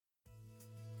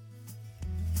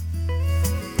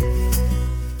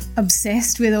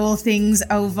obsessed with all things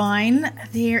ovine,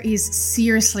 there is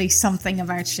seriously something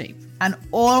about sheep and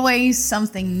always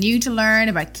something new to learn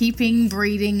about keeping,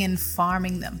 breeding and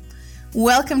farming them.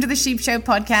 Welcome to the Sheep Show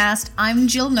podcast. I'm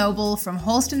Jill Noble from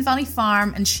Holston Valley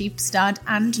Farm and Sheepstud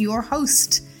and your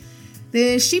host.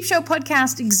 The Sheep Show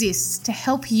podcast exists to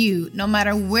help you, no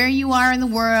matter where you are in the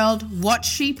world, what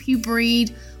sheep you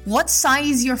breed, what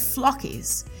size your flock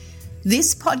is.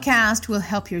 This podcast will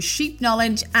help your sheep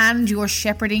knowledge and your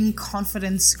shepherding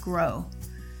confidence grow.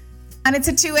 And it's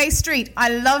a two-way street. I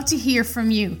love to hear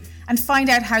from you and find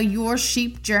out how your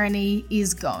sheep journey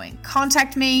is going.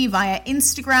 Contact me via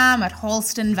Instagram at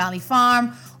Holston Valley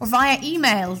Farm or via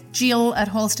email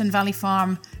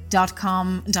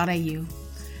jill@holstonvalleyfarm.com.au.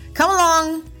 Come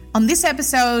along on this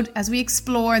episode as we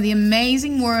explore the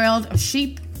amazing world of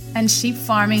sheep and sheep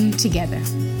farming together.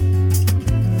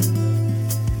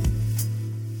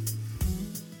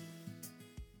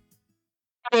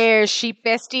 There, Sheep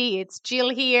Bestie, it's Jill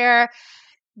here.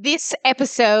 This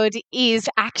episode is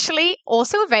actually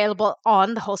also available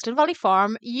on the Holston Valley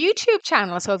Farm YouTube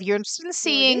channel. So if you're interested in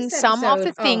seeing some of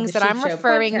the things that I'm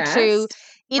referring to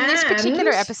in this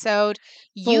particular episode,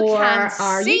 you can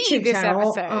see this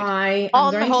episode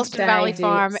on the Holston Valley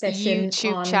Farm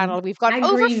YouTube channel. We've got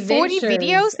over 40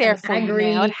 videos there for you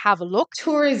now to have a look.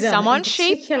 Some on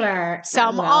sheep,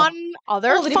 some on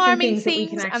other farming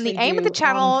things, and the aim of the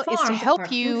channel is to help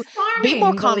you be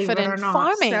more confident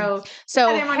farming.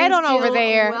 So head on over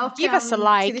there, give us a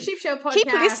like,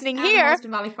 keep listening here,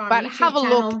 but have a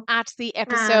look at the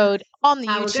episode on the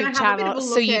YouTube channel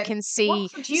so you can see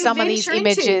some of these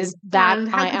images that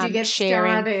I am sharing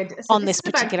on this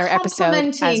particular episode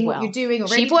as well. What you're doing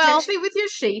already, potentially with your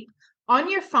sheep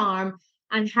on your farm,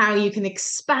 and how you can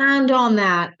expand on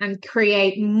that and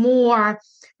create more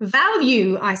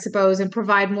value, I suppose, and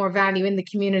provide more value in the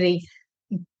community,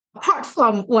 apart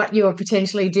from what you're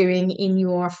potentially doing in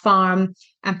your farm,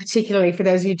 and particularly for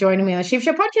those of you joining me on the Sheep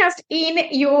Show podcast in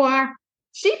your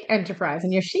sheep enterprise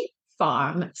and your sheep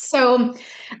farm. So,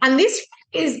 and this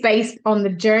is based on the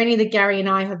journey that Gary and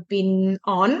I have been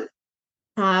on,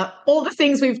 all the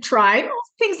things we've tried, all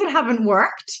the things that haven't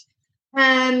worked,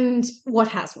 and what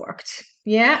has worked.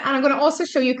 Yeah, and I'm going to also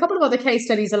show you a couple of other case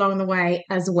studies along the way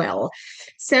as well.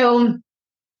 So,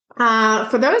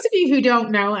 for those of you who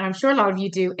don't know, and I'm sure a lot of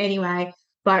you do anyway,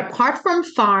 but apart from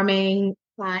farming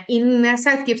in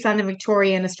South Gippsland and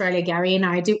Victoria in Australia, Gary and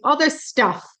I do other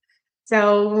stuff.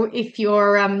 So if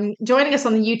you're joining us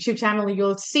on the YouTube channel,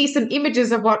 you'll see some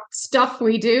images of what stuff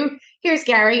we do. Here's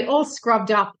Gary, all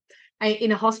scrubbed up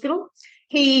in a hospital.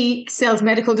 He sells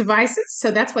medical devices,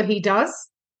 so that's what he does,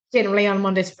 generally on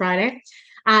Monday to Friday.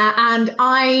 And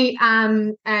I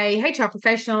am a HR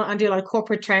professional. I do a lot of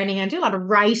corporate training. I do a lot of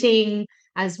writing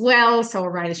as well. So I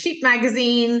write a sheep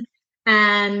magazine,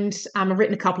 and I've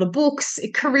written a couple of books,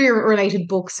 career-related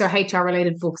books or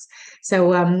HR-related books.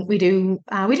 So we do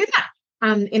that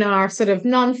in our sort of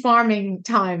non-farming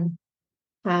time.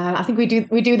 I think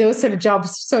we do those sort of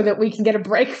jobs so that we can get a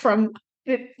break from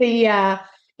the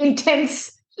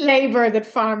intense labor that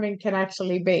farming can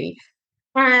actually be.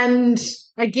 And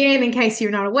again, in case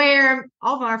you're not aware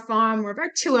of our farm, we're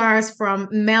about 2 hours from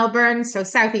Melbourne, so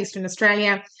southeastern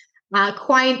Australia,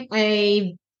 quite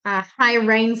a high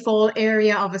rainfall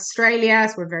area of Australia.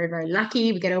 So we're very, very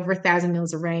lucky. We get over 1,000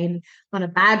 mils of rain on a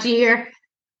bad year.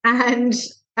 And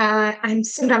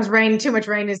sometimes too much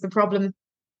rain is the problem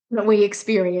that we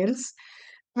experience.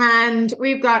 And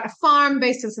we've got a farm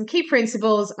based on some key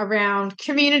principles around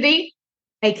community,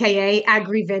 aka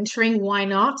agri-venturing. Why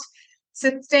not?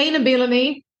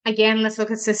 Sustainability. Again, let's look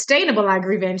at sustainable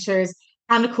agri-ventures.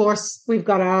 And of course, we've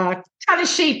got a ton of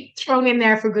sheep thrown in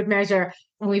there for good measure.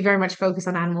 And we very much focus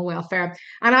on animal welfare.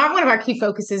 And one of our key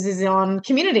focuses is on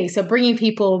community. So bringing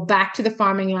people back to the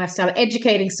farming lifestyle,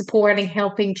 educating, supporting,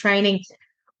 helping, training.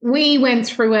 We went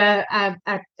through an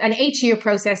 8-year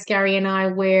process, Gary and I,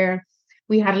 where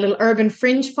we had a little urban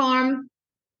fringe farm.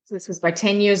 So this was about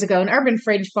 10 years ago, an urban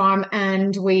fringe farm.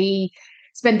 And we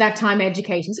spent that time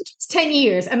educating. So it took 10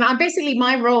 years. And basically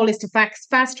my role is to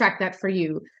fast track that for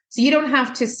you. So you don't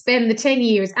have to spend the 10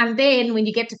 years. And then when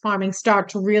you get to farming, start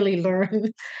to really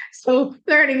learn. So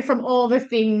learning from all the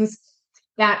things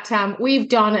that we've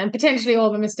done and potentially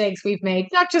all the mistakes we've made,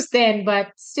 not just then,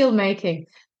 but still making.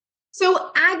 So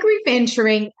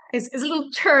agri-venturing is a little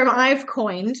term I've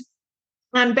coined.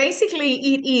 And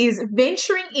basically it is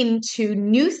venturing into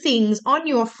new things on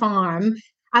your farm,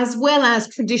 as well as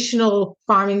traditional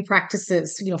farming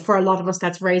practices. You know, for a lot of us,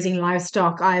 that's raising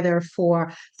livestock, either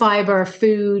for fiber,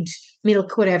 food,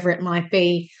 milk, whatever it might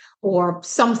be, or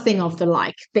something of the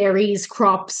like, berries,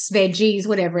 crops, veggies,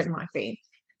 whatever it might be.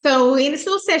 So in this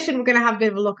little session, we're going to have a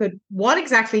bit of a look at what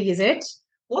exactly is it?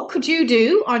 What could you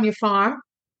do on your farm?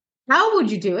 How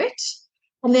would you do it?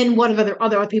 And then what have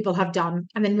other people have done?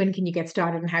 And then when can you get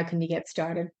started and how can you get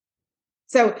started?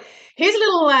 So here's a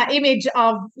little image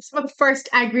of some of the first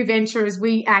agri-ventures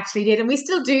we actually did, and we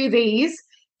still do these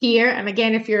here. And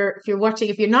again, if you're watching,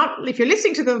 if you're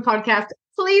listening to the podcast,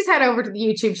 please head over to the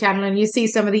YouTube channel and you see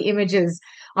some of the images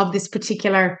of this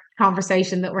particular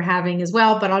conversation that we're having as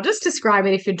well. But I'll just describe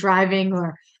it if you're driving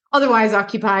or otherwise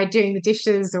occupied doing the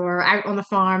dishes or out on the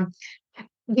farm.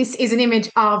 This is an image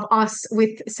of us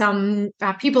with some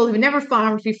people who never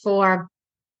farmed before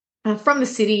from the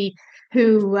city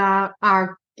who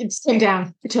are came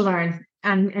down to learn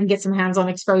and get some hands-on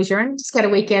exposure and just get a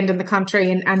weekend in the country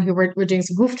and who were doing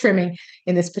some hoof trimming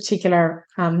in this particular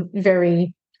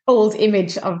very old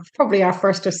image of probably our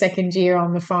first or second year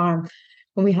on the farm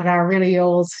when we had our really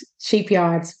old sheep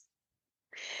yards.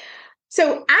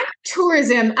 So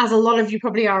agritourism, as a lot of you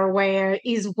probably are aware,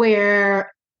 is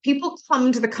where people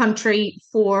come to the country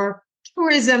for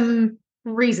tourism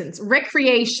reasons,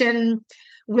 recreation,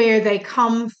 where they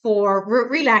come for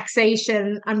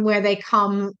relaxation and where they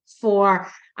come for,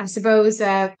 I suppose,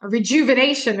 a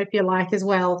rejuvenation, if you like, as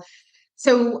well.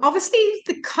 So obviously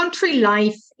the country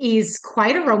life is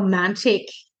quite a romantic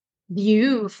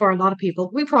view for a lot of people.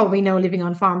 We probably know living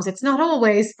on farms, it's not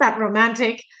always that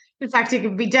romantic. In fact, it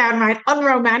can be downright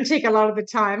unromantic a lot of the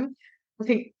time. I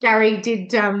think Gary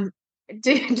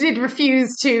did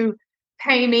refuse to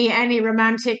pay me any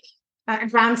romantic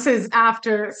advances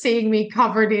after seeing me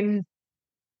covered in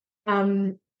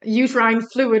uterine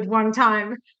fluid one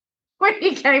time when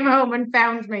he came home and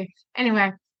found me.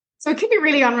 Anyway, so it can be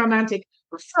really unromantic.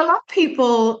 But for a lot of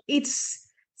people, it's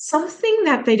something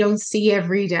that they don't see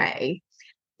every day.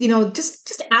 You know,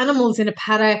 just animals in a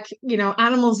paddock, you know,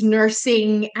 animals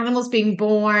nursing, animals being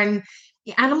born,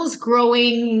 animals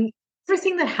growing,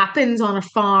 everything that happens on a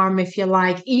farm, if you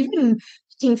like, even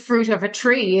picking fruit of a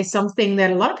tree is something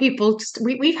that a lot of people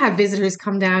we've had visitors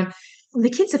come down and the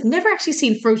kids have never actually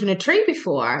seen fruit in a tree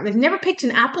before. They've never picked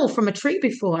an apple from a tree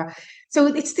before. So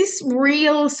it's this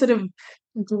real sort of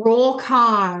draw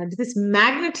card, this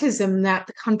magnetism that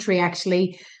the country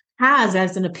actually has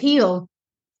as an appeal.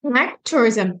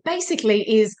 Tourism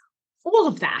basically is all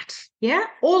of that. Yeah,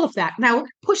 all of that. Now,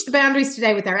 push the boundaries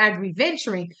today with our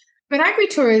agri-venturing, but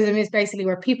agri-tourism is basically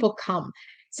where people come.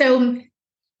 So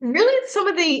really some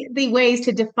of the ways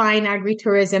to define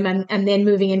agri-tourism and then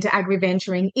moving into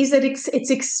agri-venturing is that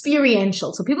it's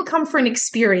experiential. So people come for an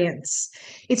experience.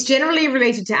 It's generally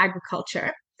related to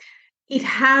agriculture. It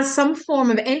has some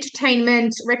form of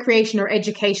entertainment, recreation, or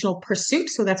educational pursuit.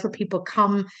 So that's where people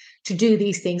come to do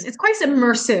these things. It's quite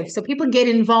immersive. So people get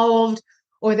involved,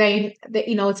 or they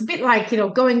you know, it's a bit like, you know,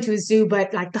 going to a zoo,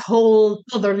 but like the whole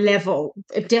other level,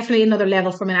 definitely another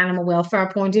level from an animal welfare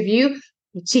point of view,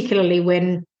 particularly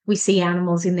when we see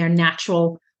animals in their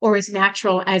natural or as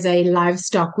natural as a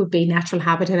livestock would be, natural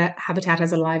habitat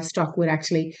as a livestock would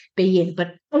actually be in,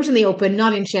 but out in the open,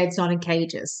 not in sheds, not in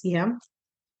cages. Yeah.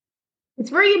 It's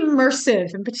very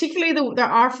immersive, and particularly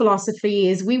our philosophy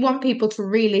is we want people to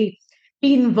really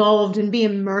be involved and be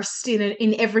immersed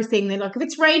in everything. They like, if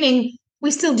it's raining,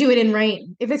 we still do it in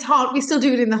rain. If it's hot, we still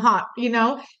do it in the hot, you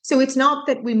know? So it's not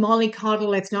that we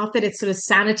mollycoddle, it's not that it's sort of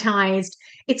sanitized,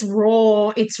 it's raw,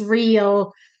 it's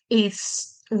real,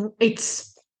 it's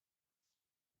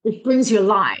it brings you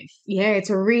alive. Yeah,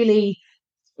 it's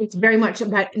very much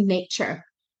about nature.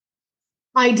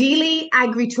 Ideally,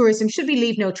 agritourism should be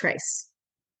leave no trace.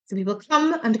 So people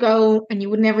come and go, and you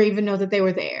would never even know that they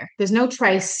were there. There's no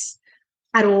trace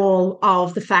at all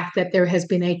of the fact that there has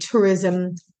been a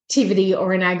tourism activity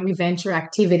or an agri-venture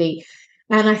activity.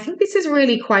 And I think this is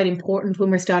really quite important when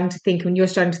you're starting to think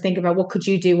about what could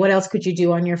you do? What else could you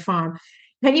do on your farm?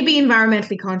 Can you be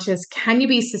environmentally conscious? Can you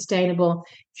be sustainable?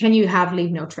 Can you have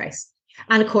leave no trace?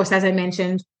 And of course, as I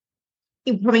mentioned,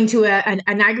 coming to an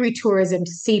agri-tourism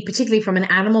to see, particularly from an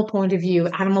animal point of view,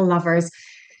 animal lovers,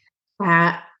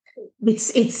 uh,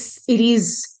 it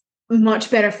is much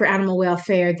better for animal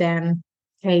welfare than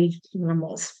caged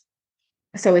animals.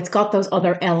 So it's got those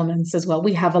other elements as well.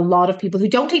 We have a lot of people who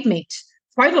don't eat meat.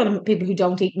 Quite a lot of people who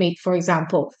don't eat meat, for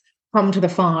example, come to the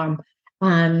farm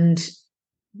and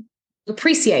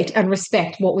appreciate and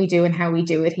respect what we do and how we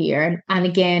do it here. And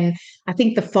again, I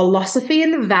think the philosophy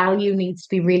and the value needs to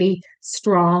be really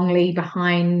strongly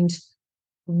behind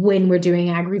when we're doing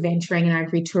agri-venturing and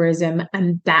agri-tourism.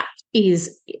 And that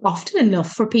is often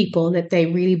enough for people that they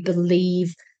really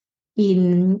believe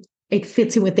in it,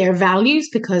 fits in with their values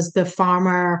because the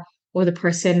farmer or the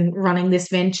person running this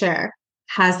venture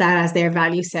has that as their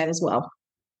value set as well.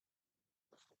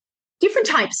 different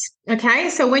types. Okay.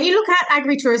 So when you look at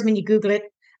agritourism and you Google it,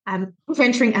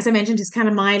 venturing, as I mentioned, is kind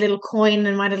of my little coin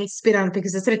and my little spin on it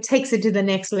because it sort of takes it to the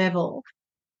next level.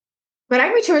 But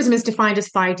agritourism is defined as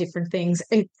five different things.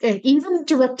 Even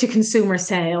direct to consumer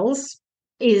sales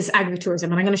is agritourism.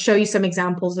 And I'm going to show you some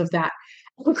examples of that.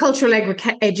 Agricultural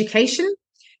education.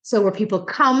 So where people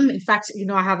come, in fact,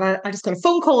 I just got a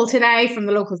phone call today from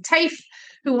the local TAFE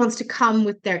who wants to come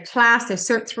with their class, their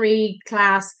Cert 3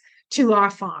 class to our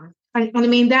farm. And I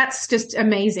mean, that's just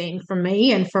amazing for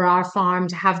me and for our farm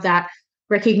to have that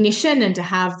recognition and to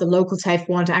have the local TAFE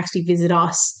want to actually visit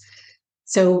us.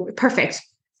 So perfect.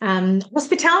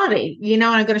 Hospitality, and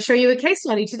I'm going to show you a case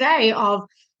study today of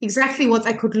exactly what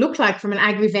that could look like from an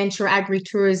agri-venture,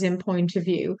 agri-tourism point of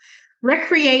view.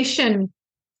 Recreation.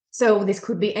 So this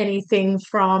could be anything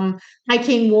from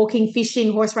hiking, walking,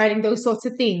 fishing, horse riding, those sorts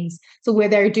of things. So where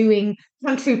they're doing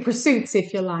country pursuits,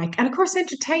 if you like. And of course,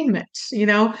 entertainment.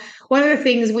 One of the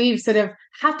things we've sort of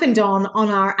happened on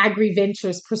our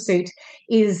agri-ventures pursuit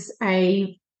is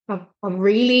a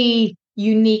really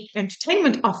unique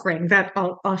entertainment offering that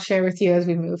I'll share with you as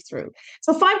we move through.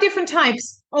 So 5 different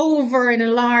types over in a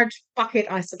large bucket,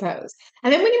 I suppose.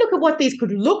 And then when you look at what these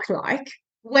could look like,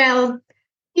 well,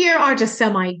 here are just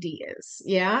some ideas.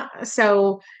 Yeah.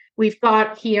 So we've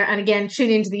got here, and again, tune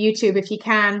into the YouTube if you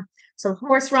can. So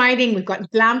horse riding, we've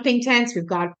got glamping tents, we've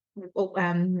got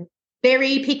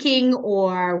berry picking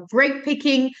or grape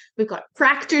picking, we've got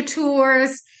tractor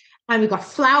tours, and we've got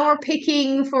flower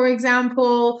picking, for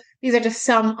example. These are just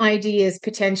some ideas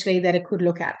potentially that it could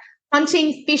look at.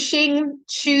 Hunting, fishing,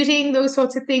 shooting, those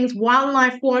sorts of things,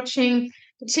 wildlife watching,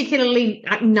 particularly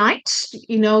at night.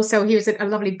 So here's a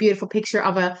lovely, beautiful picture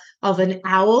of an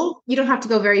owl. You don't have to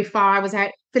go very far. I was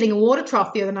out filling a water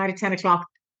trough the other night at 10 o'clock.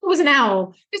 It was an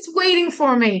owl just waiting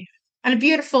for me, and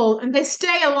and they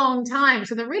stay a long time.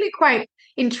 So they're really quite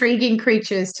intriguing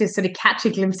creatures to sort of catch a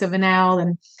glimpse of an owl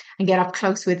and get up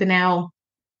close with an owl.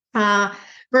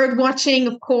 Bird watching,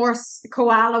 of course,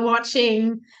 koala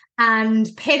watching, and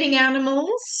petting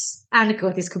animals. And of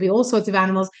course, this could be all sorts of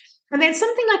animals. And then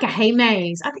something like a hay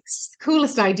maze. I think it's the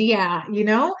coolest idea,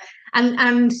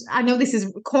 And I know this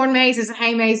is corn mazes and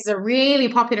hay mazes are really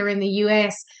popular in the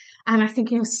US. And I think,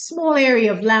 small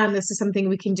area of land, this is something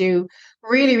we can do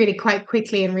really, really quite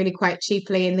quickly and really quite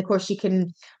cheaply. And of course, you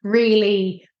can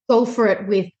really go for it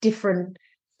with different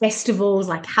festivals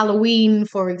like Halloween,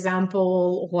 for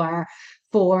example, or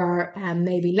for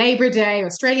maybe Labor Day,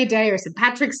 Australia Day, or St.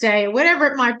 Patrick's Day, or whatever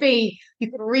it might be. You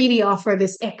could really offer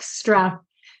this extra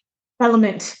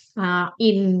element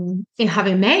in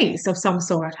having a maze of some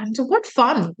sort. And what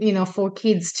fun, for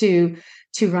kids to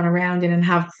run around in and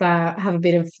have a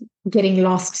bit of getting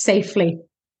lost safely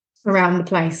around the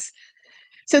place.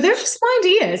 So there's just some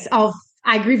ideas of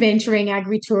agri-venturing,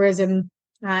 agri-tourism,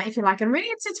 if you like. And really,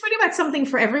 it's really about something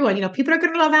for everyone. People are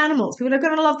going to love animals. People are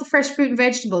going to love the fresh fruit and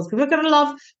vegetables. People are going to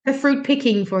love the fruit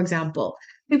picking, for example.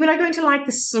 People are going to like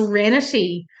the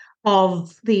serenity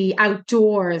of the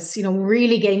outdoors,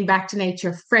 really getting back to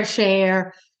nature, fresh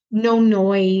air, no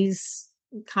noise,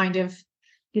 kind of,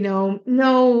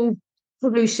 no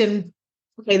pollution.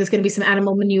 Okay, there's going to be some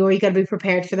animal manure. You got to be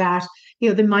prepared for that.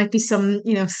 There might be some,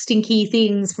 stinky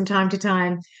things from time to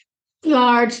time.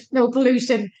 Large, no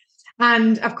pollution.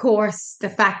 And of course, the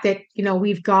fact that,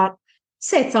 we've got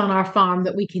sets on our farm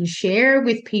that we can share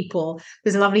with people.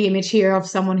 There's a lovely image here of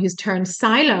someone who's turned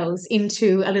silos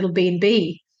into a little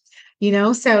B&B.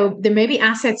 So there may be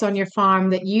assets on your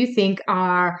farm that you think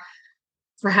are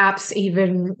perhaps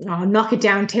even knock it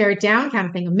down, tear it down kind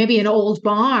of thing. Maybe an old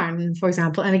barn, for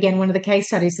example. And again, one of the case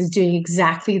studies is doing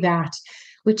exactly that,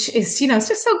 which is, it's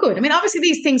just so good. I mean,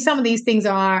 obviously some of these things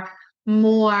are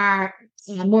more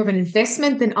of an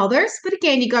investment than others. But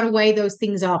again, you got to weigh those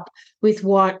things up with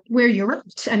where you're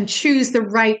at and choose the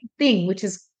right thing, which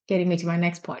is getting me to my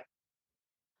next point.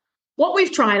 What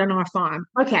we've tried on our farm.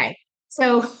 Okay.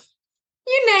 So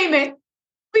you name it,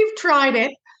 we've tried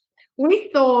it.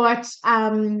 We thought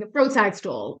roadside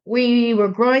stall. We were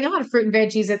growing a lot of fruit and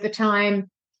veggies at the time,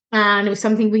 and it was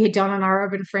something we had done on our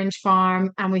urban fringe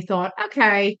farm. And we thought,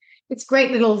 okay, it's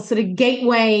great little sort of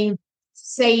gateway,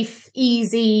 safe,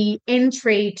 easy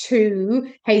entry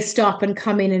to, hey, stop and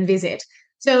come in and visit.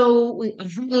 So we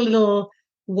had a little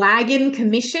wagon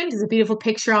commissioned. There's a beautiful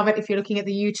picture of it if you're looking at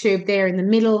the YouTube there in the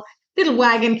middle. Little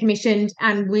wagon commissioned,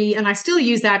 and I still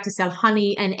use that to sell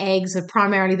honey and eggs are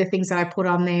primarily the things that I put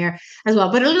on there as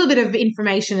well, but a little bit of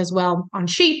information as well on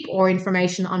sheep or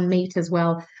information on meat as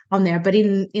well on there. But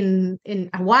in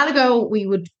a while ago, we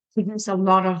would produce a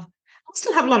lot of, I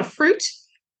still have a lot of fruit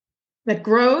that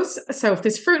grows. So if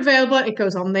there's fruit available, it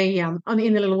goes on in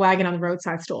the little wagon on the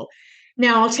roadside stall.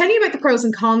 Now, I'll tell you about the pros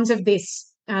and cons of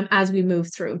this as we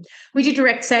move through. We do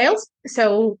direct sales,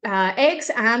 so eggs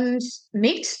and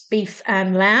meat, beef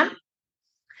and lamb.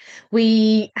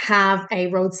 We have a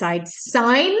roadside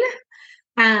sign.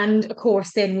 And of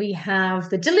course, then we have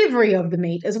the delivery of the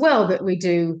meat as well that we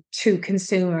do to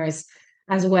consumers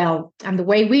as well. And the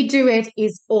way we do it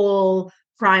is all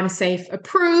Prime Safe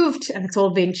approved, and it's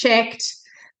all been checked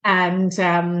and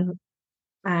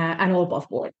all above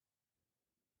board.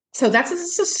 So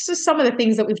that's just some of the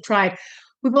things that we've tried.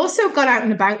 We've also got out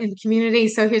and about in the community.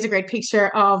 So here's a great picture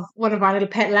of one of our little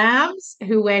pet lambs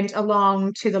who went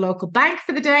along to the local bank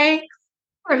for the day,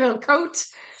 for a little coat,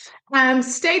 and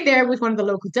stayed there with one of the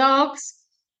local dogs.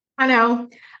 I know,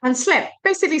 and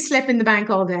basically slept in the bank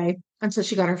all day until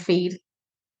she got her feed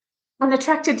and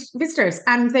attracted visitors.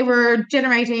 And they were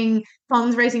generating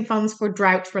funds, raising funds for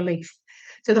drought relief.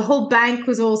 So the whole bank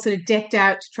was all sort of decked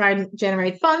out to try and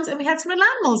generate funds. And we had some little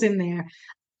animals in there.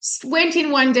 Went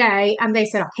in one day and they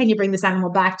said, oh, can you bring this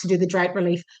animal back to do the drought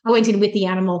relief? I went in with the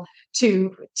animal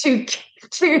to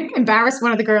embarrass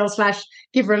one of the girls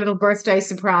 / give her a little birthday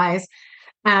surprise.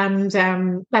 And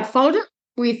that followed up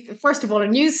with, first of all, a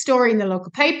news story in the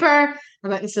local paper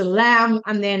about this little lamb,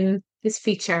 and then this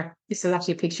feature. This is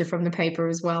actually a picture from the paper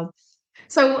as well.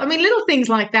 So, I mean, little things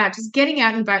like that, just getting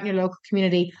out and about in your local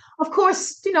community. Of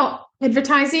course,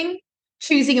 advertising,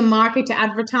 choosing a market to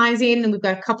advertise in. And we've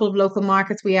got a couple of local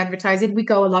markets we advertise in. We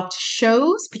go a lot to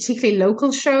shows, particularly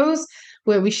local shows,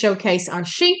 where we showcase our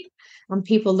sheep and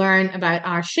people learn about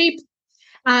our sheep.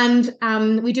 And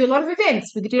we do a lot of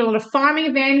events. We do a lot of farming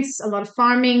events, a lot of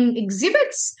farming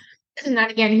exhibits. And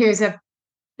that, again,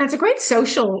 that's a great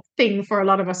social thing for a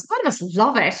lot of us. A lot of us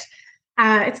love it.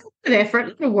 It's a bit of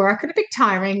effort, a bit of work, and a bit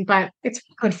tiring, but it's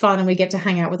good fun, and we get to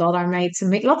hang out with all our mates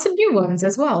and meet lots of new ones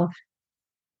as well.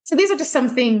 So these are just some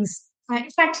things.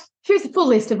 In fact, here's the full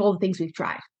list of all the things we've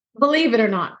tried. Believe it or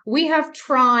not, we have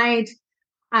tried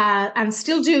and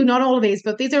still do, not all of these,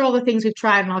 but these are all the things we've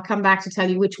tried, and I'll come back to tell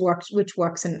you which works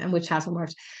and which hasn't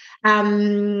worked.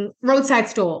 Roadside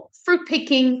stall, fruit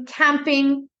picking,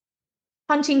 camping,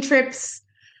 hunting trips,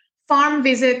 farm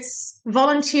visits,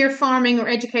 volunteer farming or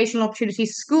educational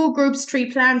opportunities, school groups,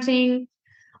 tree planting,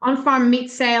 on-farm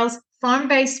meat sales,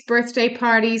 farm-based birthday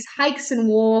parties, hikes and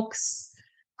walks,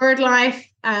 bird life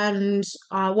and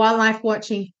wildlife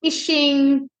watching,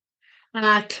 fishing,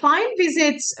 client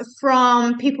visits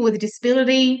from people with a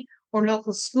disability or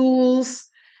local schools,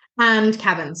 and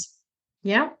cabins.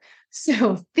 Yeah.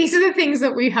 So these are the things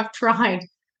that we have tried.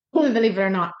 Believe it or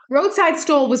not, roadside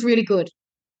stall was really good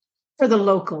for the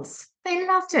locals. They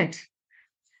loved it.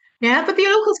 Yeah, but the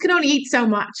locals can only eat so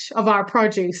much of our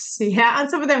produce. Yeah, and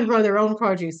some of them grow their own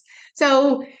produce.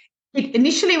 So it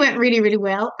initially went really, really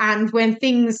well. And when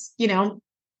things,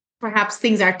 perhaps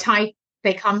things are tight,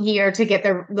 they come here to get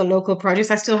the local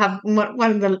produce. I still have one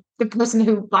of the person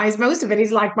who buys most of it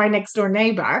is like my next door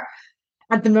neighbor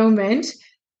at the moment.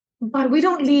 But we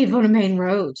don't live on a main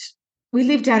road. We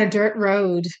live down a dirt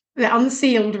road, the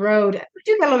unsealed road. We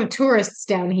do get a lot of tourists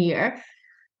down here,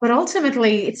 but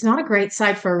ultimately it's not a great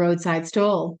site for a roadside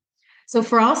stall. So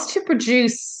for us to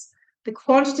produce the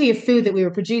quantity of food that we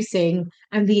were producing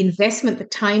and the investment, the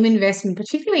time investment,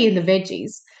 particularly in the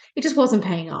veggies, it just wasn't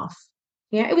paying off.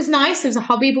 Yeah, it was nice. It was a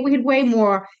hobby, but we had way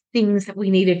more things that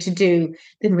we needed to do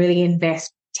than really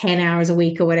invest 10 hours a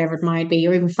week or whatever it might be,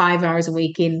 or even 5 hours a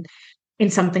week in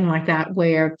something like that,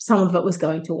 where some of it was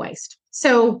going to waste.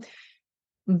 So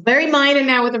very minor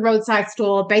now with the roadside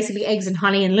stall, basically eggs and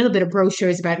honey and a little bit of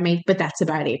brochures about meat, but that's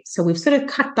about it. So we've sort of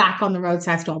cut back on the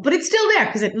roadside stall, but it's still there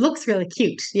because it looks really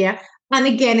cute. Yeah. And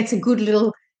again, it's a good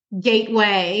little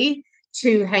gateway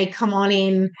to, hey, come on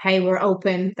in. Hey, we're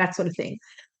open, that sort of thing.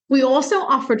 We also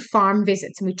offered farm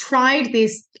visits, and we tried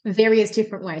this various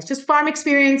different ways. Just farm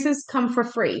experiences come for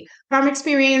free. Farm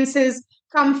experiences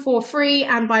come for free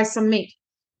and buy some meat.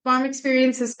 Farm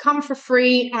experiences come for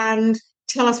free and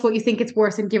tell us what you think it's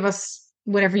worth and give us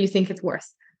whatever you think it's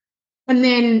worth. And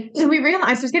then we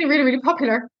realized it was getting really, really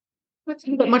popular,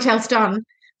 but much else done.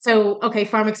 So, okay,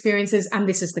 farm experiences, and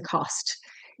this is the cost.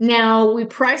 Now, we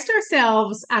priced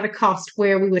ourselves at a cost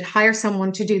where we would hire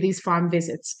someone to do these farm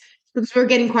visits because we were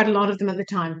getting quite a lot of them at the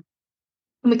time.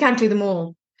 And we can't do them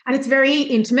all. And it's very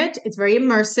intimate, it's very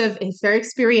immersive, it's very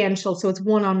experiential. So it's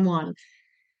one-on-one.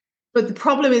 But the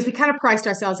problem is we kind of priced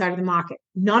ourselves out of the market,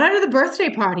 not out of the birthday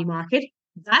party market.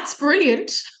 That's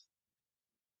brilliant.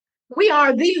 We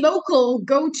are the local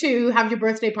go-to have your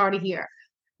birthday party here.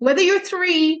 Whether you're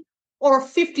 3 or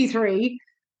 53,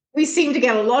 we seem to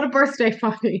get a lot of birthday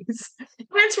parties.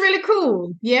 That's really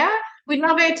cool. Yeah, we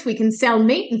love it. We can sell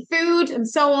meat and food and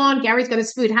so on. Gary's got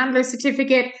his food handler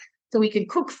certificate. so we could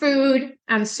cook food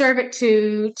and serve it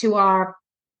to our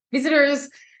visitors,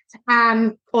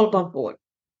 and all above board.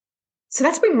 So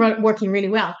that's been working really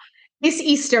well. This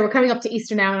Easter, we're coming up to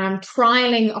Easter now, and I'm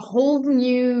trialing a whole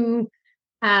new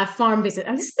farm visit.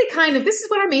 And this is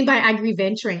what I mean by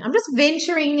agri-venturing. I'm just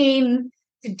venturing in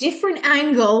to different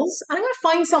angles. I'm going to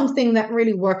find something that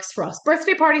really works for us.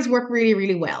 Birthday parties work really,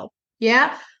 really well.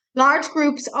 Yeah. Large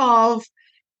groups of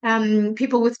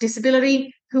people with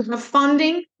disability who have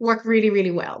funding work really,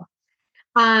 really well.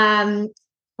 And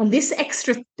this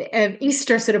extra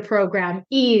Easter sort of program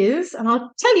is, and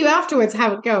I'll tell you afterwards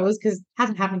how it goes because it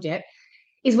hasn't happened yet,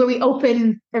 is where we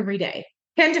open every day.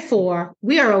 10 to 4,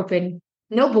 we are open,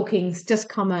 no bookings, just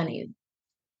come on in.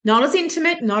 Not as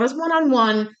intimate, not as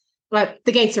one-on-one, but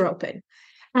the gates are open.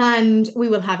 And we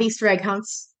will have Easter egg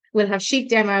hunts, we'll have sheep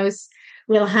demos,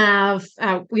 we'll have,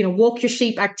 walk your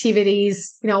sheep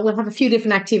activities. We'll have a few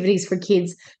different activities for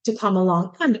kids to come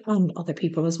along and other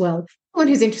people as well. Anyone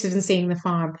who's interested in seeing the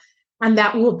farm. And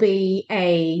that will be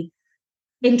a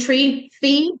entry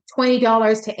fee,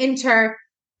 $20 to enter,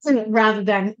 rather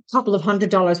than a couple of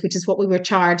 $100, which is what we were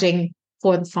charging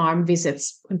for the farm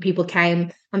visits when people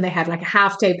came and they had like a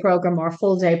half day program or a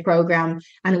full day program.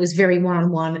 And it was very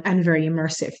one-on-one and very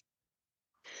immersive.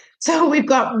 So we've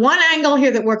got one angle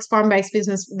here that works farm-based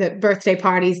business, the birthday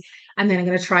parties, and then I'm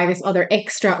going to try this other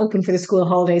extra open for the school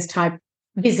holidays type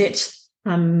visit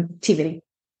activity.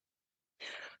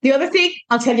 The other thing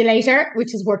I'll tell you later,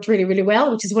 which has worked really, really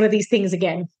well, which is one of these things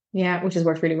again, which has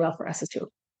worked really well for us as too.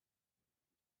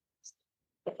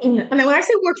 And then when I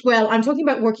say worked well, I'm talking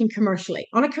about working commercially,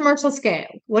 on a commercial scale.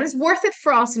 What is worth it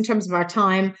for us in terms of our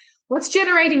time? What's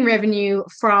generating revenue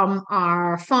from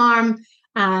our farm?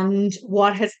 And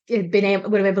what has been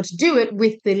able to do it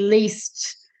with the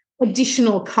least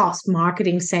additional cost: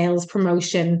 marketing, sales,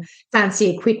 promotion, fancy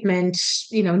equipment,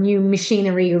 new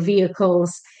machinery or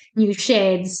vehicles, new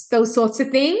sheds, those sorts of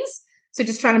things. So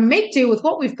just trying to make do with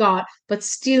what we've got, but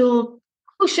still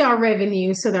push our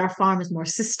revenue so that our farm is more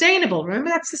sustainable. Remember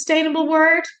that sustainable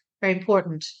word? Very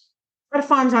important. A lot of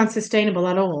farms aren't sustainable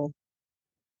at all.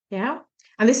 Yeah.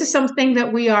 And this is something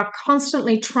that we are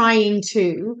constantly trying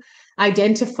to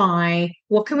identify.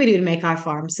 What can we do to make our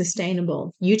farm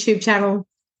sustainable? YouTube channel,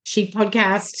 sheep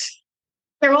podcast.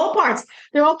 They're all parts.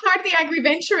 They're all part of the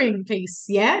agri-venturing piece.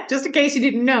 Yeah. Just in case you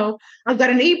didn't know, I've got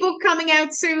an ebook coming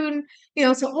out soon.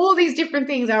 So all these different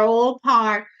things are all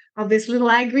part of this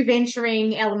little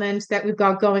agri-venturing element that we've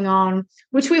got going on,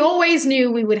 which we always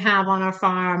knew we would have on our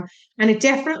farm. And it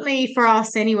definitely, for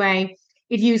us anyway,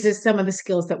 it uses some of the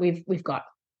skills that we've got.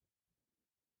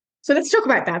 So let's talk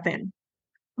about that then.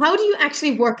 How do you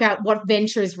actually work out what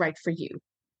venture is right for you?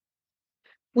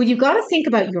 Well, you've got to think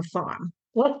about your farm.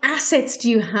 What assets do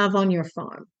you have on your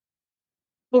farm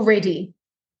already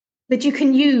that you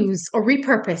can use or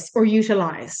repurpose or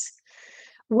utilize?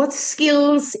 What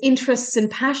skills, interests, and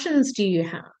passions do you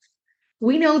have?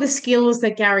 We know the skills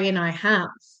that Gary and I have,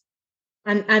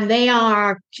 and they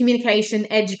are communication,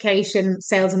 education,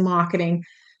 sales, and marketing.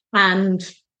 And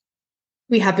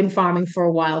we have been farming for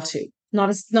a while too.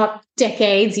 Not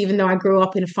decades, even though I grew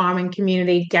up in a farming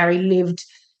community. Gary lived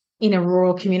in a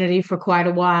rural community for quite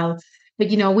a while. But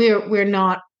we're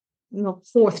not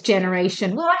fourth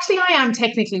generation. Well, actually, I am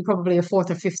technically probably a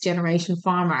fourth or fifth generation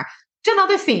farmer. Done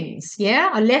other things. Yeah,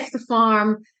 I left the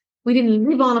farm. We didn't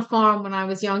live on a farm when I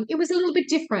was young. It was a little bit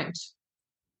different.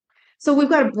 So we've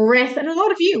got a breadth, and a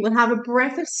lot of you will have a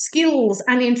breadth of skills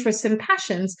and interests and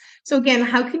passions. So again,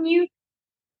 how can you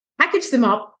package them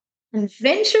up and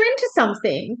venture into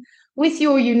something with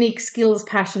your unique skills,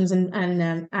 passions,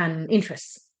 and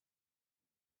interests?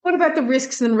 What about the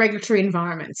risks and regulatory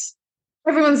environments?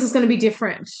 Everyone's is going to be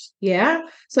different. Yeah.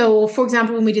 So, for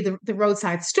example, when we did the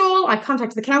roadside stall, I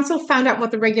contacted the council, found out what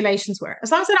the regulations were.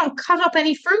 As long as I don't cut up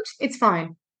any fruit, it's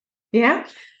fine. Yeah.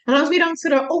 As long as we don't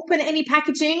sort of open any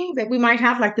packaging that we might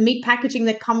have, like the meat packaging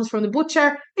that comes from the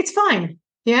butcher, it's fine.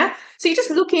 Yeah. So you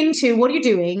just look into what you're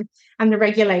doing and the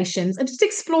regulations and just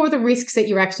explore the risks that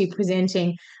you're actually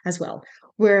presenting as well.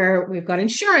 Where we've got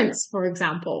insurance, for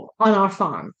example, on our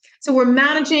farm. So we're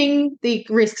managing the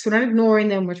risks. We're not ignoring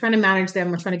them. We're trying to manage them.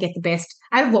 We're trying to get the best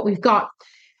out of what we've got.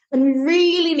 And we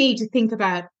really need to think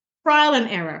about trial and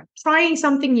error, trying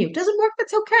something new. Doesn't work,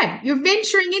 that's okay. You're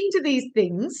venturing into these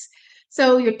things.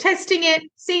 So you're testing it,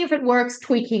 seeing if it works,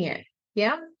 tweaking it.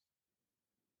 Yeah.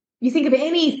 You think of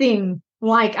anything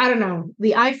like, I don't know,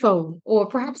 the iPhone, or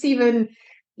perhaps even,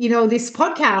 this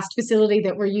podcast facility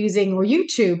that we're using, or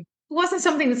YouTube. It wasn't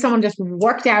something that someone just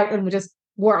worked out and just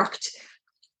worked.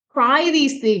 Try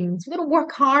these things. We're going to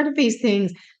work hard at these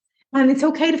things. And it's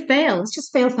okay to fail. Let's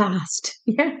just fail fast.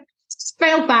 Yeah.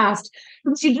 Fail fast.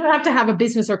 Because you do have to have a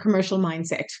business or commercial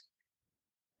mindset.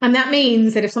 And that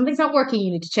means that if something's not working,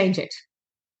 you need to change it.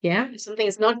 Yeah. If something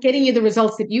is not getting you the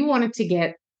results that you wanted to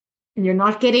get, and you're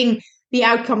not getting the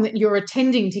outcome that you're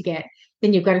intending to get,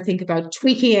 then you've got to think about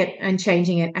tweaking it and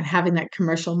changing it and having that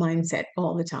commercial mindset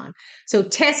all the time. So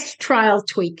test, trial,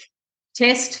 tweak.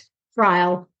 Test,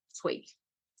 trial, tweak.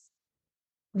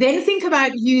 Then think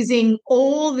about using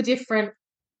all the different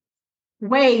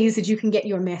ways that you can get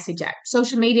your message out.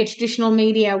 Social media, traditional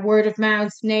media, word of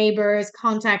mouth, neighbors,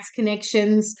 contacts,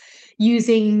 connections,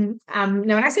 using, now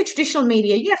when I say traditional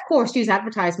media, you of course use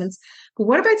advertisements, but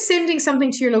what about sending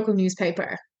something to your local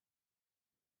newspaper?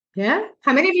 Yeah.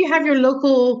 How many of you have your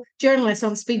local journalists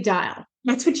on speed dial?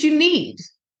 That's what you need.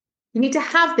 You need to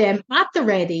have them at the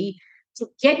ready to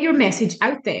get your message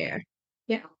out there.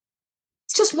 Yeah.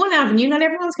 It's just one avenue. Not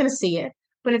everyone's going to see it,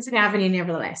 but it's an avenue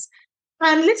nevertheless.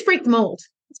 And let's break the mold.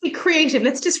 Let's be creative.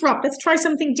 Let's disrupt. Let's try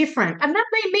something different. And that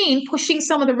may mean pushing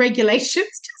some of the regulations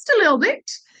just a little bit.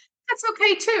 That's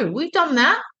okay too. We've done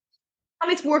that.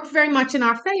 And it's worked very much in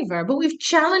our favor. But we've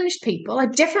challenged people. I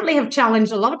definitely have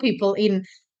challenged a lot of people in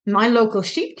my local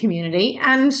sheep community.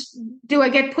 And do I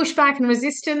get pushback and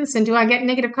resistance? And do I get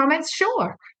negative comments?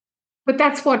 Sure. But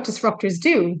that's what disruptors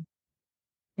do.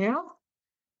 Yeah.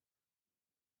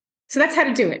 So that's how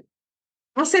to do it.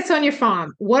 Assets on your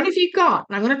farm. What have you got?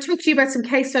 And I'm going to talk to you about some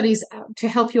case studies to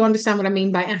help you understand what I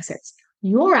mean by assets.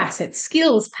 Your assets,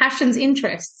 skills, passions,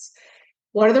 interests.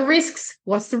 What are the risks?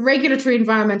 What's the regulatory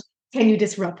environment? Can you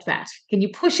disrupt that? Can you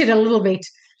push it a little bit?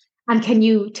 And can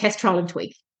you test, trial, and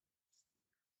tweak?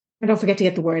 And don't forget to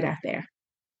get the word out there.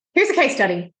 Here's a case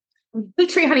study. Blue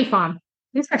Tree Honey Farm.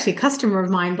 This is actually a customer of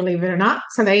mine, believe it or not.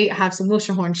 So they have some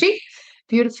Wiltshire Horn sheep.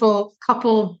 Beautiful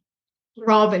couple,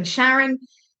 Rob and Sharon,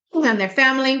 and their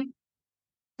family,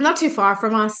 not too far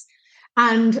from us.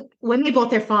 And when they bought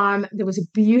their farm, there was a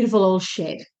beautiful old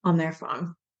shed on their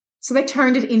farm. So they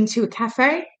turned it into a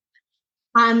cafe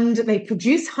and they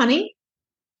produce honey.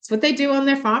 That's what they do on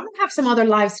their farm. They have some other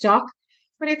livestock,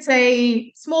 but it's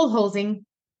a small holding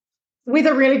with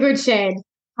a really good shed,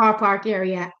 car park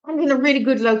area, and in a really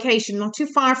good location, not too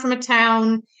far from a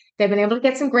town. They've been able to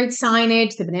get some great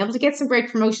signage. They've been able to get some great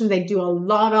promotion. They do a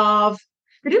lot of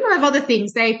other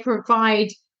things. They provide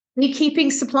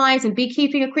beekeeping supplies and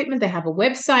beekeeping equipment. They have a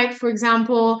website, for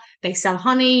example. They sell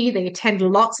honey. They attend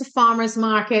lots of farmers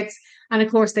markets. And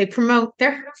of course, they promote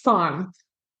their farm,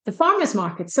 the farmers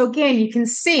market. So again, you can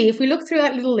see, if we look through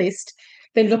that little list,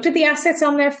 they've looked at the assets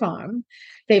on their farm.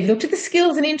 They've looked at the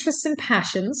skills and interests and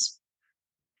passions.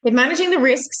 They're managing the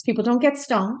risks. People don't get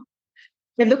stung.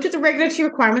 They've looked at the regulatory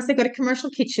requirements. They've got a commercial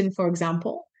kitchen, for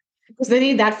example, because they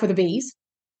need that for the bees.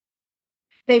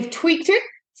 They've tweaked it,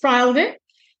 trialed it.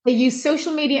 They use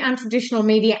social media and traditional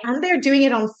media, and they're doing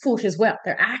it on foot as well.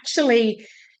 They're actually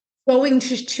going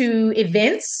to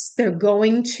events. They're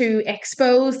going to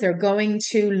expos. They're going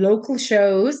to local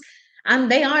shows,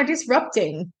 and they are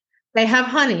disrupting. They have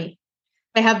honey.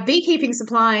 They have beekeeping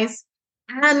supplies,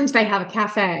 and they have a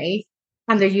cafe,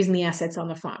 and they're using the assets on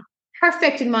the farm.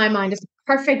 Perfect in my mind. It's a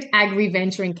perfect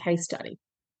agri-venturing case study.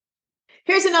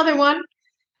 Here's another one.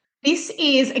 This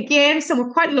is, again,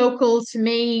 somewhere quite local to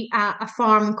me, a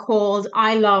farm called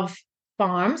I Love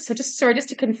Farm. So just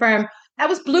to confirm, that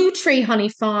was Blue Tree Honey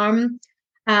Farm.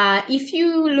 If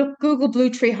you Google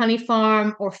Blue Tree Honey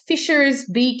Farm or Fisher's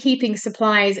Beekeeping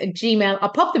Supplies at Gmail, I'll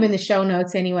pop them in the show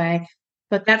notes anyway,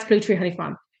 but that's Blue Tree Honey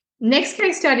Farm. Next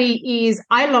case study is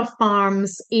I Love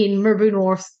Farms in Miraboo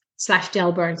North /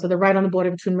 Delburn. So they're right on the border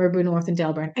between Miraboo North and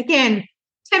Delburn. Again,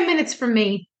 10 minutes from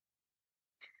me.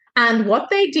 And what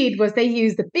they did was they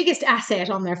used the biggest asset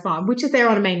on their farm, which is there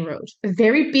on a main road, a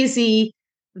very busy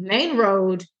main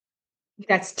road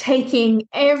that's taking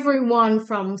everyone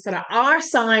from sort of our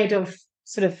side of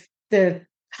sort of the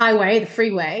highway, the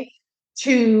freeway,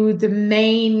 to the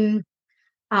main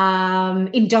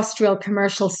industrial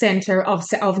commercial center of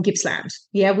Gippsland,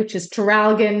 yeah, which is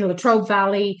Traralgon, Latrobe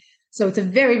Valley. So it's a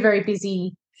very, very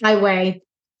busy highway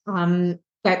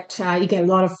that you get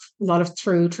a lot of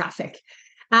through traffic.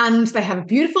 And they have a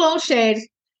beautiful old shed,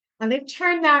 and they've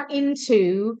turned that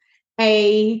into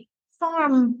a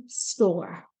farm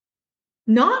store.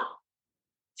 Not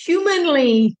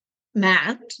humanly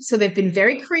manned. So they've been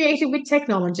very creative with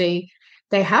technology.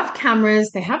 They have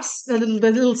cameras. They have the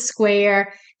little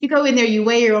square. You go in there, you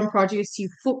weigh your own produce, you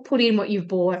put in what you've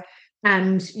bought,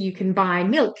 and you can buy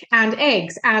milk and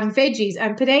eggs and veggies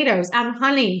and potatoes and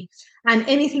honey and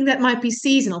anything that might be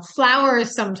seasonal,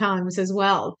 flowers sometimes as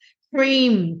well.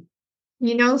 Cream,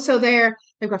 so they've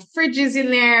got fridges in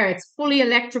there. It's fully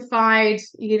electrified.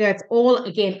 It's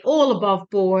all above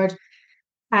board.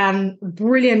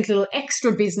 brilliant little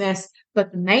extra business.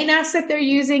 But the main asset they're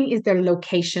using is their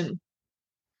location,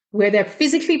 where they're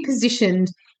physically positioned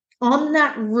on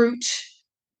that route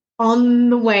on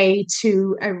the way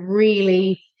to a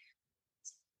really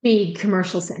big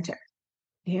commercial center.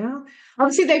 Yeah.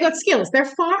 Obviously, they've got skills. They're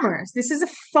farmers. This is a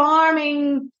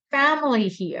farming family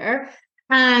here.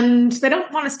 And they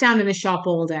don't want to stand in a shop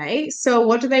all day. So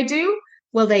what do?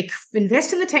 Well, they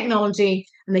invest in the technology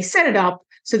and they set it up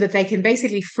so that they can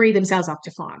basically free themselves up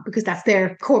to farm because that's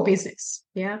their core business.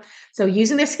 Yeah. So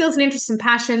using their skills and interests and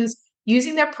passions,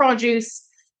 using their produce,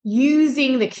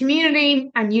 using the community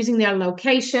and using their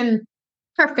location.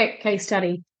 Perfect case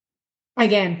study.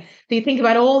 Again, do you think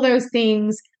about all those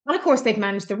things? And of course, they've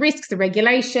managed the risks, the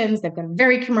regulations, they've got a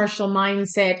very commercial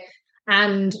mindset.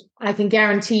 And I can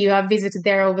guarantee you, I've visited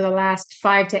there over the last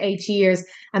 5 to 8 years,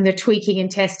 and they're tweaking and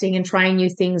testing and trying new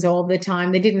things all the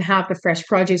time. They didn't have the fresh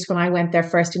produce when I went there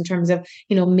first in terms of,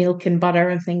 milk and butter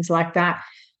and things like that.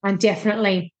 And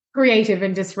definitely creative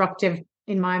and disruptive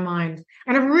in my mind.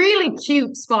 And a really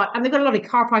cute spot. And they've got a lovely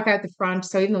car park out the front.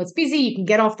 So even though it's busy, you can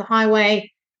get off the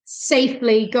highway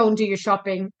safely, go and do your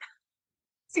shopping.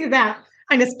 See that.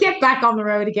 And just get back on the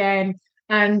road again.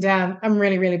 And I'm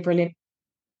really, really brilliant.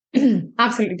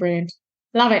 Absolutely brilliant.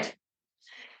 Love it.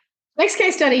 Next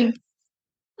case study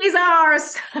is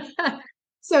ours.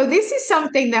 So this is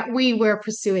something that we were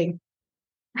pursuing.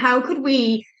 How could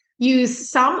we use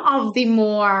some of the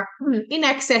more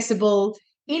inaccessible,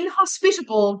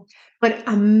 inhospitable, but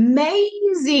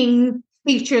amazing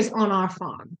features on our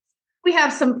farm? We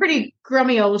have some pretty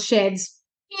grummy old sheds.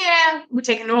 Yeah, we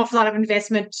take an awful lot of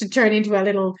investment to turn into a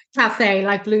little cafe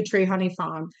like Blue Tree Honey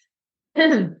Farm.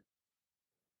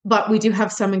 But we do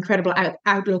have some incredible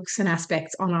outlooks and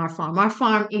aspects on our farm. Our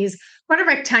farm is quite a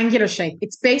rectangular shape.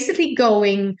 It's basically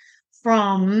going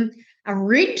from a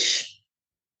ridge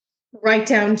right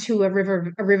down to a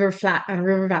river flat and a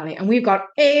river valley. And we've got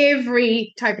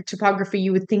every type of topography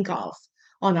you would think of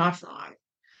on our farm.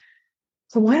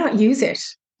 So why not use it?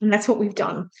 And that's what we've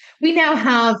done. We now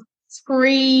have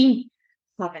 3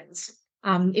 ovens.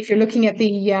 If you're looking at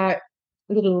the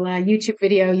little YouTube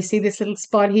video, you see this little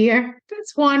spot here.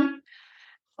 That's one.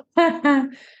 A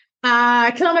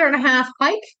kilometer and a half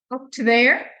hike up to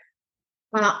there,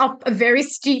 up a very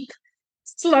steep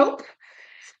slope,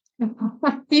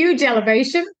 huge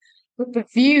elevation. But the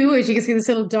view, as you can see, this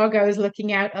little doggo is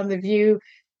looking out on the view,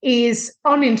 is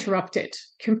uninterrupted,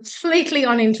 completely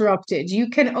uninterrupted. You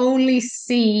can only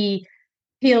see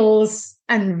hills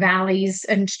and valleys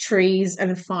and trees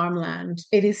and farmland.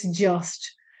 It is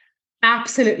just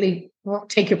absolutely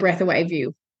take your breath away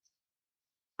view.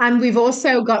 And we've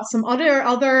also got some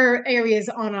other areas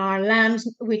on our land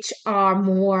which are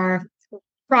more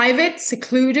private,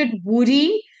 secluded,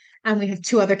 woody. And we have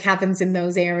 2 other cabins in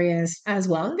those areas as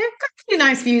well. And they've got pretty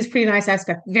nice views, pretty nice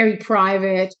aspect, very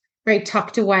private, very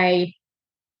tucked away,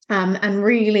 and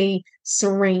really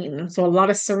serene. So a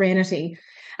lot of serenity.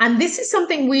 And this is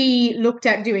something we looked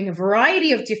at doing a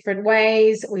variety of different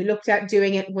ways. We looked at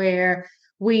doing it where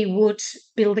we would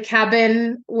build a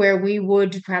cabin, where we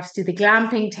would perhaps do the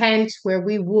glamping tent, where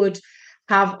we would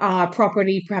have our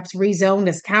property perhaps rezoned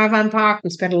as a caravan park. We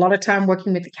spent a lot of time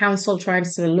working with the council trying to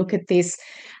sort of look at this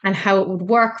and how it would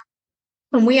work.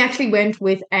 And we actually went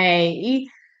with a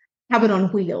cabin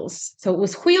on wheels. So it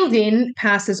was wheeled in,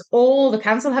 passes all, the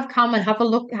council have come and have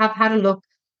had a look,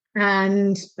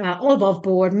 and all above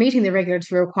board, meeting the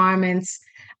regulatory requirements,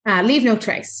 leave no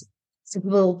trace. So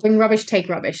people bring rubbish, take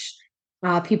rubbish.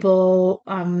 People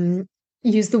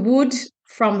use the wood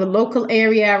from the local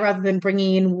area rather than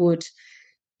bringing in wood.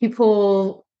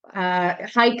 People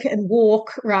hike and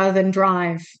walk rather than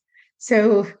drive.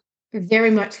 So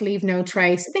very much leave no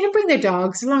trace. They can bring their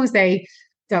dogs as long as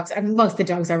dogs, and most of the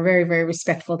dogs are very, very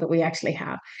respectful that we actually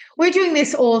have. We're doing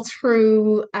this all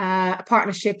through a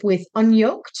partnership with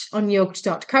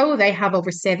unyoked.co. They have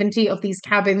over 70 of these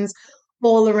cabins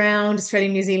all around Australia,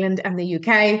 New Zealand, and the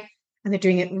UK. And they're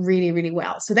doing it really, really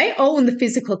well. So they own the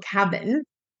physical cabin.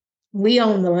 We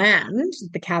own the land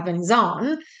the cabin is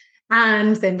on.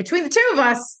 And then between the 2 of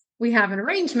us, we have an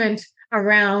arrangement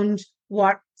around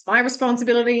what's my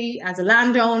responsibility as a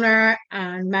landowner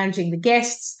and managing the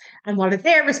guests and what is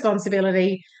their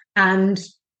responsibility. And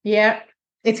yeah,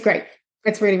 it's great.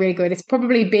 It's really, really good. It's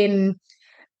probably been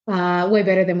way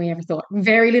better than we ever thought.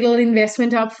 Very little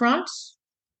investment up front,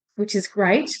 which is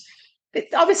great.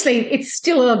 Obviously, it's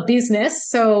still a business,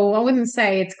 so I wouldn't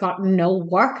say it's got no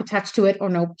work attached to it or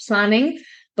no planning.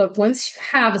 But once you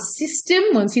have a system,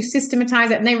 once you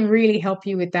systematize it, and they really help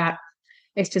you with that,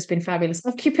 it's just been fabulous.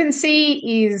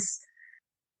 Occupancy is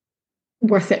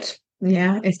worth it.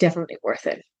 Yeah, it's definitely worth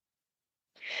it.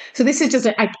 So this is just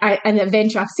an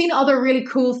adventure. I've seen other really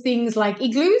cool things like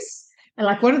igloos, and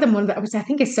like one of them, which I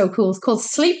think is so cool, is called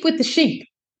Sleep with the Sheep.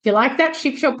 If you like that,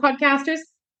 Sheep Show podcasters,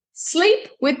 Sleep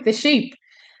with the Sheep.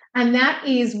 And that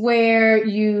is where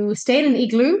you stay in an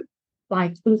igloo,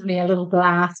 like literally a little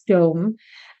glass dome,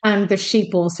 and there's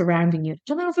sheep all surrounding you.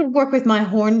 Don't know if it would work with my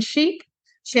horned sheep,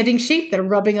 shedding sheep that are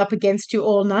rubbing up against you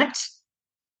all night.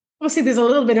 Obviously, there's a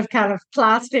little bit of kind of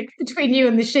plastic between you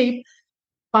and the sheep.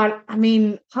 But I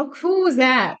mean, how cool was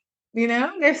that?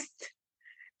 There's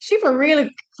sheep are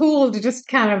really cool to just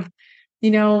kind of,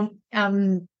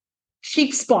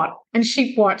 sheep spot and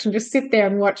sheep watch and just sit there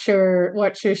and watch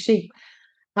your sheep.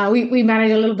 We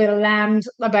manage a little bit of land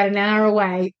about an hour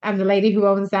away, and the lady who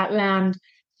owns that land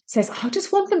says, "I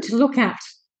just want them to look at.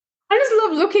 I just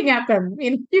love looking at them.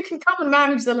 You can come and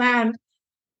manage the land.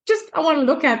 I want to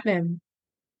look at them."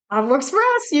 It works for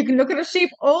us. You can look at a sheep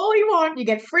all you want. You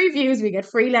get free views. We get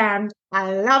free land.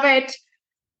 I love it.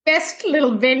 Best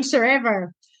little venture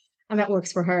ever. And that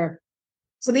works for her.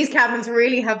 So these cabins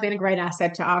really have been a great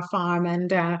asset to our farm,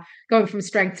 and going from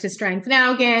strength to strength.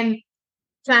 Now, again,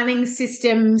 planning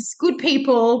systems, good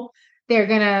people. They're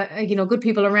gonna, good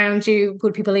people around you,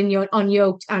 good people in your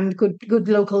unyoked, and good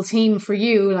local team for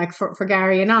you. Like for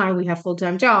Gary and I, we have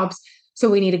full-time jobs. So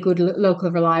we need a good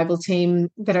local, reliable team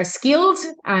that are skilled,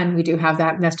 and we do have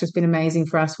that. And that's just been amazing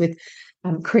for us with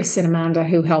Chris and Amanda,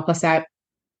 who help us out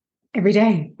every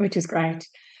day, which is great.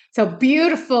 So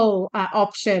beautiful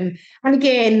option. And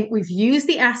again, we've used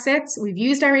the assets, we've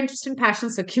used our interest and passion.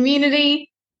 So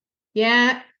community,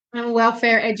 and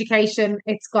welfare, education,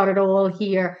 it's got it all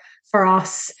here for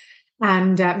us,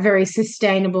 and very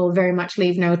sustainable, very much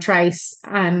leave no trace.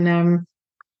 And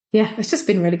it's just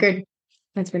been really good.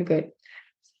 That's really good.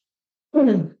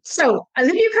 So I'll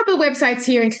give you a couple of websites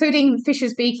here, including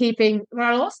Fisher's Beekeeping, but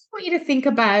I'll also want you to think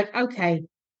about, okay,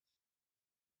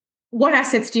 what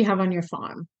assets do you have on your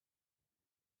farm?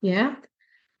 Yeah.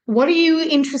 What are you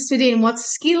interested in? What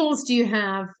skills do you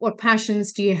have? What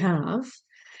passions do you have?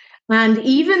 And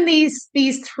even these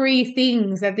three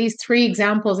things, these three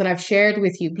examples that I've shared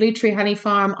with you, Blue Tree Honey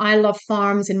Farm, I Love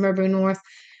Farms in Mirbeau North,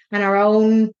 and our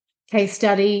own case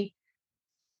study,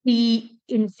 the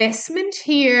investment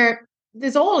here,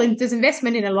 there's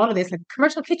investment in a lot of this. Like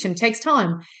commercial kitchen takes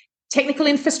time, technical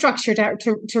infrastructure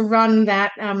to run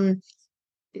that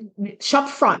shop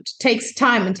front takes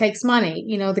time and takes money.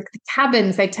 The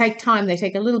cabins, they take time, they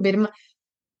take a little bit of money.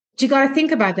 But you got to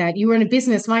think about that. You were in a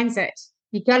business mindset.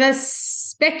 You got to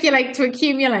speculate to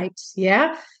accumulate.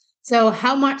 Yeah. So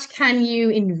how much can you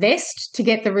invest to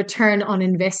get the return on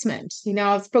investment?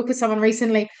 I spoke with someone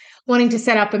recently wanting to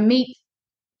set up a meat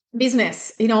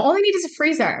business. All you need is a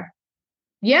freezer.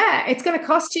 Yeah, it's going to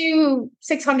cost you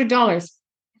 $600.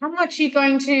 How much are you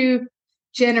going to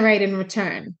generate in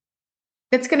return?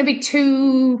 That's going to be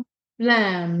 2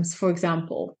 lambs, for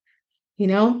example.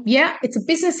 It's a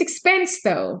business expense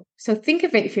though. So think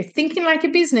of it. If you're thinking like a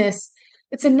business,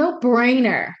 it's a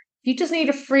no-brainer. You just need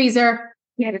a freezer,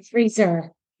 get a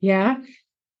freezer. Yeah. If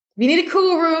you need a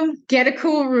cool room, get a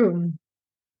cool room.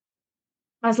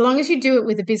 As long as you do it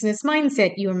with a business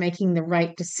mindset, you are making the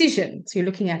right decision. So you're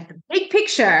looking at the big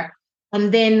picture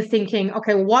and then thinking,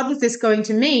 okay, what is this going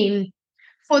to mean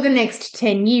for the next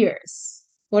 10 years?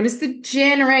 What is the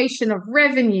generation of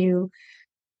revenue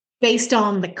based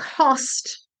on the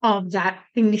cost of that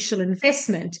initial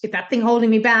investment? Is that thing holding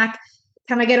me back?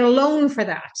 Can I get a loan for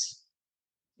that?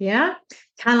 Yeah.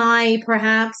 Can I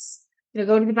perhaps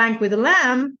go to the bank with a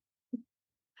lamb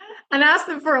and ask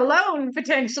them for a loan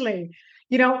potentially?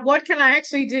 What can I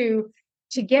actually do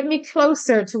to get me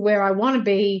closer to where I want to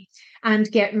be and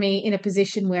get me in a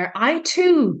position where I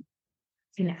too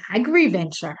can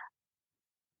agri-venture?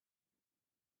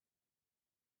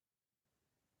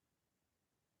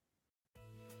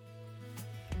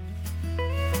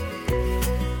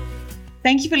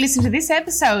 Thank you for listening to this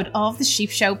episode of the Sheep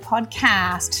Show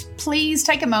podcast. Please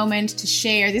take a moment to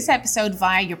share this episode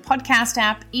via your podcast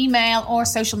app, email, or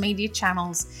social media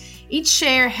channels. Each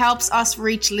share helps us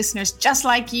reach listeners just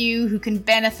like you who can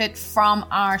benefit from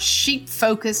our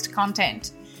sheep-focused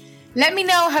content. Let me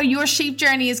know how your sheep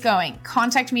journey is going.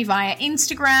 Contact me via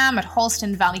Instagram at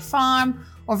Holston Valley Farm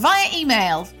or via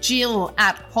email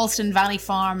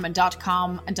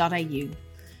jill@holstonvalleyfarm.com.au.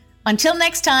 Until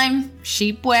next time,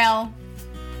 sheep well.